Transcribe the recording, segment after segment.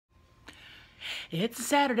It's a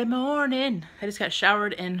Saturday morning. I just got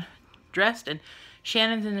showered and dressed, and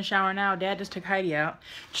Shannon's in the shower now. Dad just took Heidi out.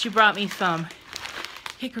 She brought me some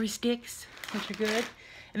hickory sticks, which are good.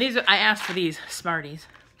 And these are, I asked for these Smarties.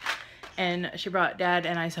 And she brought Dad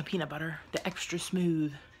and I some peanut butter, the extra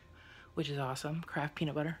smooth, which is awesome, Kraft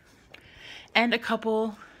peanut butter. And a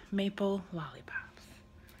couple maple lollipops.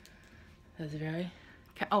 That's very,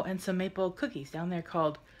 oh, and some maple cookies down there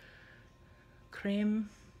called Creme,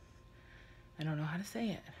 I don't know how to say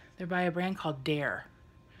it. They're by a brand called Dare.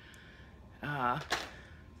 So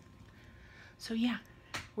yeah,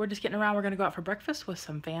 we're just getting around. We're gonna go out for breakfast with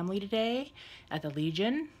some family today at the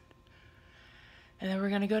Legion. And then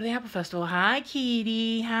we're gonna go to the Apple Festival. Hi,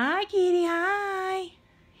 Kitty. Hi, Kitty. Hi.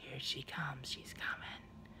 Here she comes. She's coming.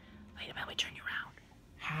 Wait a minute. Let me turn you around.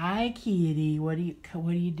 Hi, Kitty. What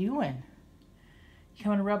are you doing? You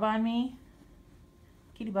coming to rub on me?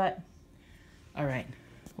 Kitty butt. All right.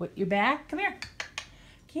 What? You're back? Come here.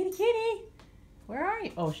 Kitty, kitty. Where are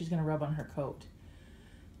you? Oh, she's gonna rub on her coat.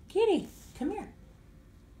 Kitty, come here.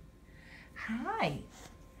 Hi.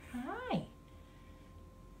 Hi.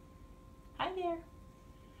 Hi there.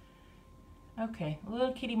 Okay, a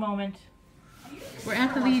little kitty moment. We're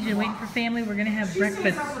at the Legion waiting for family. We're gonna have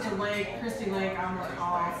breakfast.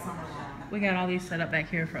 We got all these set up back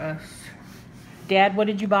here for us. Dad, what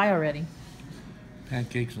did you buy already?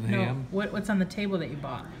 Pancakes and ham. What's on the table that you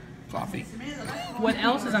bought? Coffee. What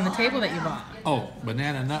else is on the table that you bought? Oh,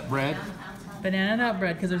 banana nut bread. Banana nut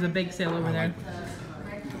bread, because there's a big sale over there.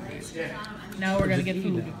 Now we're gonna get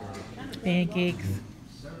food. Pancakes.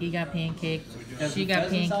 He got pancakes. She got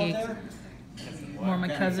pancakes. More of my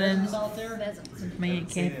cousins. My Aunt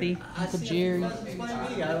Kathy. Uncle Jerry. Got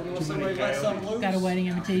a wedding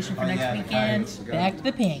invitation for next weekend. Back to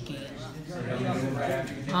the pancakes.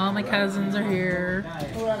 All my cousins are here.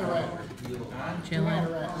 Chilling.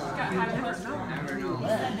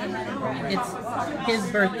 It's his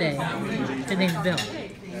birthday. His name's Bill.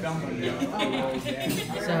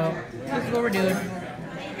 So, this is what we're doing.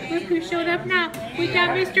 Look who showed up now. We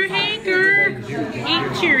got Mr. Hanker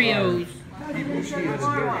eating Cheerios.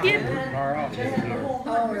 Yep.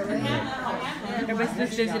 Everybody's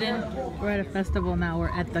just visiting. We're at a festival now. We're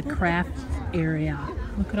at the craft area.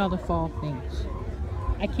 Look at all the fall things.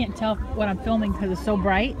 I can't tell what I'm filming because it's so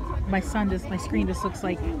bright. My screen just looks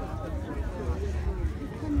like.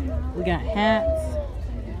 We got hats,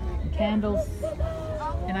 and candles,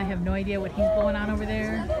 and I have no idea what he's blowing on over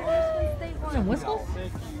there. Some whistles?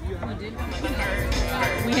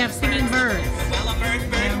 We have singing birds,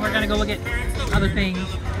 and we're gonna go look at other things.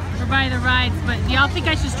 We're by the rides, but do y'all think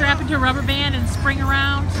I should strap into a rubber band and spring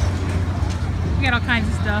around? We got all kinds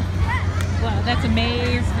of stuff. Well, that's a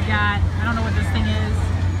maze. We got, I don't know what this thing is.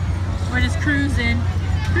 We're just cruising.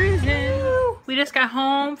 We just got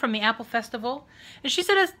home from the Apple Festival, and she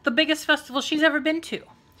said it's the biggest festival she's ever been to.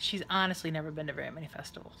 She's honestly never been to very many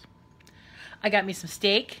festivals. I got me some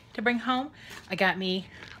steak to bring home. I got me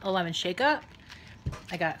a lemon shake-up.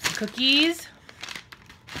 I got some cookies,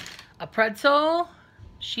 a pretzel.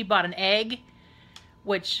 She bought an egg,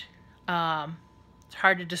 which it's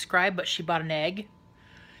hard to describe, but she bought an egg,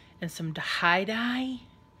 and some tie-dye.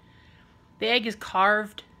 The egg is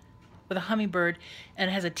carved with a hummingbird, and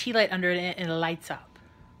it has a tea light under it, and it lights up.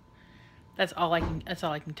 That's all I can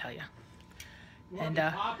tell you. And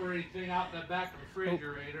Pop or anything out in the back of the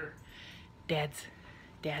refrigerator. Dad's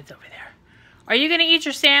over there. Are you gonna eat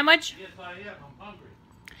your sandwich? Yes, I am. I'm hungry.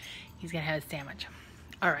 He's gonna have his sandwich.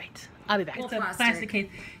 All right, I'll be back. It's a plastic case.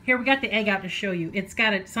 Here, we got the egg out to show you. It's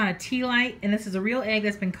on a tea light, and this is a real egg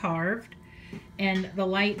that's been carved, and the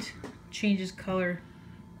light changes color.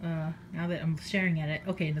 Now that I'm staring at it,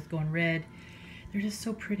 okay, and it's going red. They're just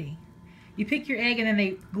so pretty. You pick your egg and then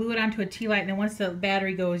they glue it onto a tea light, and then once the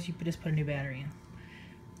battery goes, you just put a new battery in.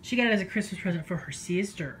 She got it as a Christmas present for her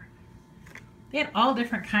sister. They had all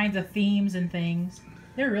different kinds of themes and things.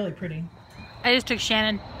 They're really pretty. I just took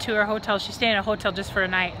Shannon to her hotel. She's staying at a hotel just for a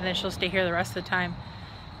night, and then she'll stay here the rest of the time.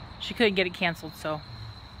 She couldn't get it canceled, so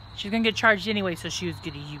she's gonna get charged anyway, so she was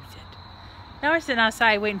gonna use it. Now we're sitting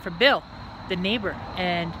outside waiting for Bill, the neighbor,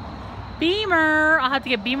 and Beamer. I'll have to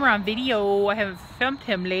get Beamer on video. I haven't filmed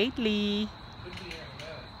him lately.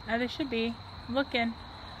 They should be. I'm looking.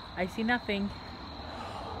 I see nothing.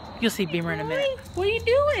 You'll see Beamer in a minute. What are you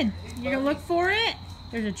doing? You're gonna look for it?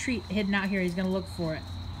 There's a treat hidden out here. He's gonna look for it.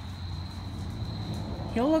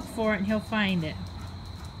 He'll look for it and he'll find it.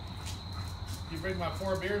 You bring my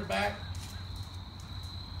 4 beers back?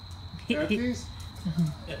 What do you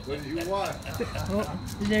want? Oh,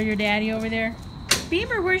 is there your daddy over there?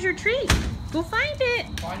 Beamer, where's your treat? Go find it.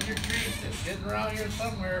 Find your treat. It's sitting around here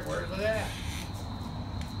somewhere. Where's it at?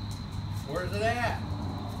 Where's it at?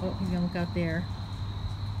 Oh, he's gonna look out there.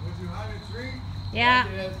 Would you hide a tree? Yeah.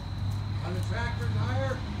 On the tractor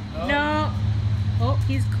tire? No. Oh,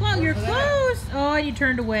 he's close. You're Where's it close. Oh, and you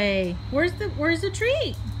turned away. Where's the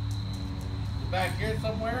tree? Back here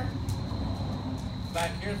somewhere?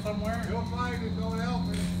 Back here somewhere? You'll find it, don't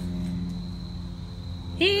help it.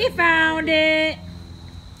 He found it.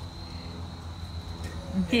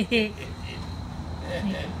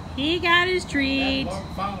 He got his treat. That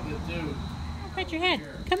Mark found it too. Pet your head.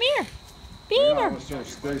 Come here. Yeah, Beamer. I was showing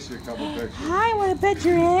Stacy a couple pictures. I want to pet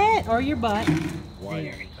your head. Or your butt. White.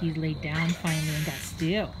 There. He laid down finally and got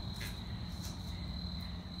still.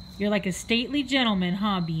 You're like a stately gentleman,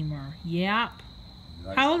 huh, Beamer? Yep.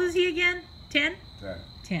 Nice. How old is he again? 10? 10.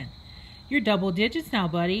 10. You're double digits now,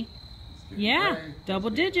 buddy. Yeah, gray. double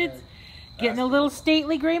It's getting digits. gray. Getting a little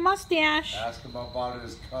stately gray mustache. Ask him about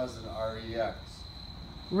his cousin REX.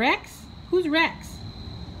 Rex? Who's Rex?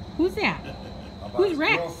 Who's that? About Who's his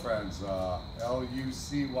Rex? girlfriends,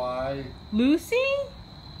 Lucy Lucy?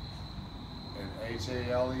 and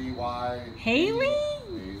Haley. Haley?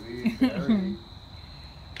 Haley, Mary.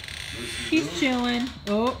 Lucy He's Lou, chilling.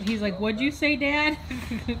 Oh, he's like, what'd you say, Dad?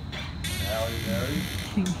 Hallie, Mary.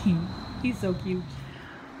 He's so cute.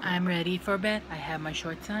 I'm ready for bed. I have my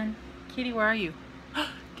shorts on. Kitty, where are you?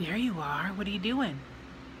 There you are. What are you doing?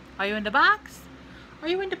 Are you in the box? Are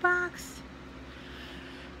you in the box?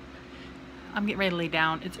 I'm getting ready to lay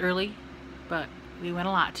down. It's early, but we went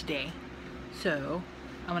a lot today. So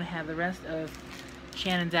I'm gonna have the rest of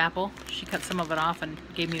Shannon's apple. She cut some of it off and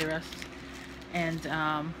gave me the rest. And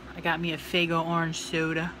I got me a Faygo orange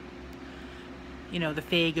soda. You know, the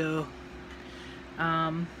Faygo.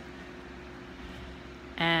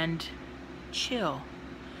 And chill.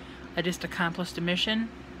 I just accomplished a mission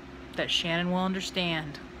that Shannon will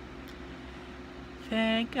understand.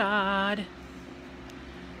 Thank God.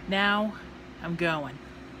 Now I'm going.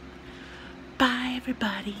 Bye,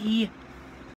 everybody.